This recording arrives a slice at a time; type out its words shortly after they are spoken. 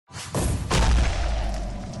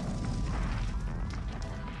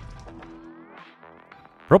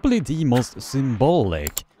probably the most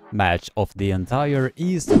symbolic match of the entire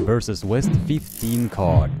East versus West 15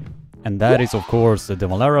 card. And that is of course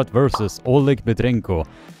Demolerat versus Oleg Petrenko.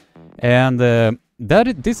 And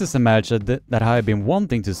this is a match that I've been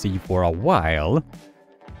wanting to see for a while.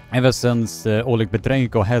 Ever since Oleg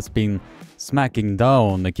Petrenko has been smacking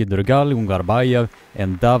down Kidurgal, Ungarbayev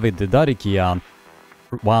and David Darikian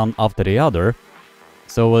one after the other.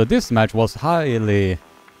 So this match was highly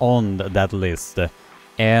on that list.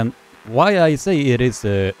 And why I say it is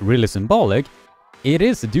really symbolic, it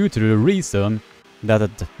is due to the reason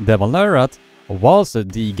that Demolerat was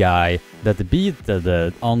the guy that beat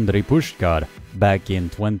Andrei Pushkar back in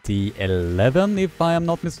 2011, if I am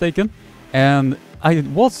not mistaken. And I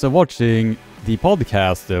was watching the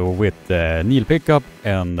podcast with Neil Pickup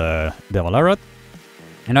and Demolerat,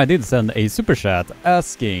 and I did send a super chat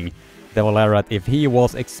asking Demolerat if he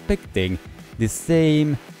was expecting the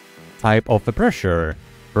same type of pressure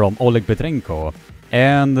from Oleg Petrenko.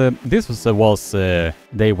 And this was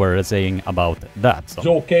they were saying about that. So. It's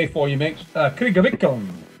okay for you, mate. Kriga Vikon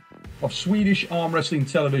of Swedish Arm Wrestling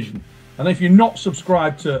Television. And if you're not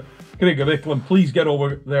subscribed to Kriga Vikon, please get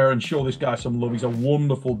over there and show this guy some love. He's a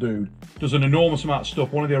wonderful dude. Does an enormous amount of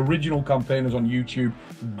stuff. One of the original campaigners on YouTube.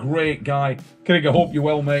 Great guy. Kriga, hope you're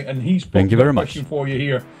well, mate. And he's put a question for you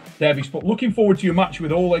here, Debbie. But looking forward to your match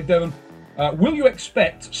with Oleg, Devon. Will you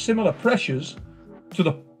expect similar pressures to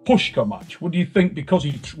the Pushkar match? What do you think, because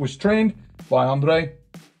he was trained by Andrei,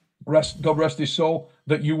 God rest his soul,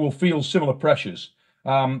 that you will feel similar pressures?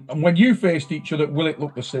 And when you faced each other, will it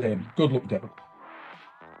look the same? Good luck, Devon.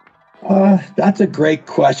 That's a great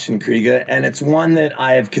question, Kriga, and it's one that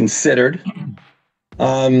I have considered.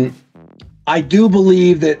 I do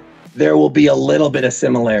believe that there will be a little bit of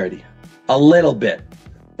similarity. A little bit,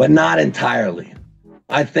 but not entirely.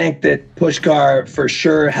 I think that Pushkar for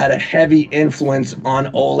sure had a heavy influence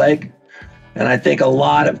on Oleg, and I think a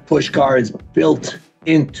lot of Pushkar is built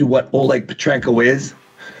into what Oleg Petrenko is,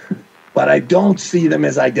 but I don't see them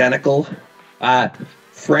as identical.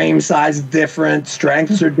 Frame size is different,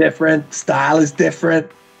 strengths are different, style is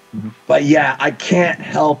different, but yeah, I can't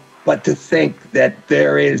help but to think that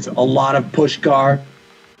there is a lot of Pushkar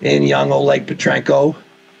in young Oleg Petrenko,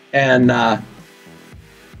 and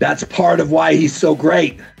that's part of why he's so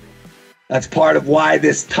great. That's part of why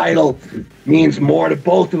this title means more to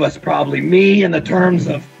both of us, probably. Me in the terms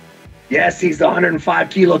of, yes, he's the 105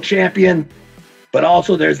 kilo champion, but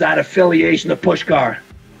also there's that affiliation of Pushkar.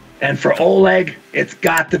 And for Oleg, it's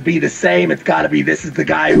got to be the same. It's got to be, this is the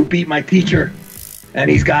guy who beat my teacher. And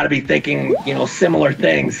he's got to be thinking, you know, similar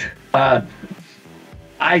things. I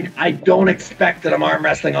don't expect that I'm arm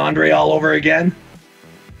wrestling Andrei all over again.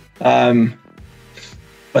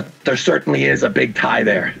 But there certainly is a big tie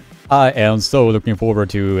there. I am so looking forward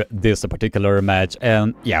to this particular match,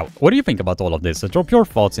 and yeah, what do you think about all of this? Drop your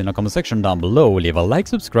thoughts in the comment section down below, leave a like,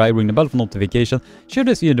 subscribe, ring the bell for notification, share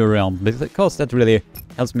this video around because that really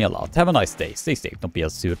helps me a lot. Have a nice day, stay safe, don't be a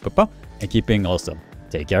surpuppa, and keep being awesome.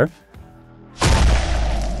 Take care.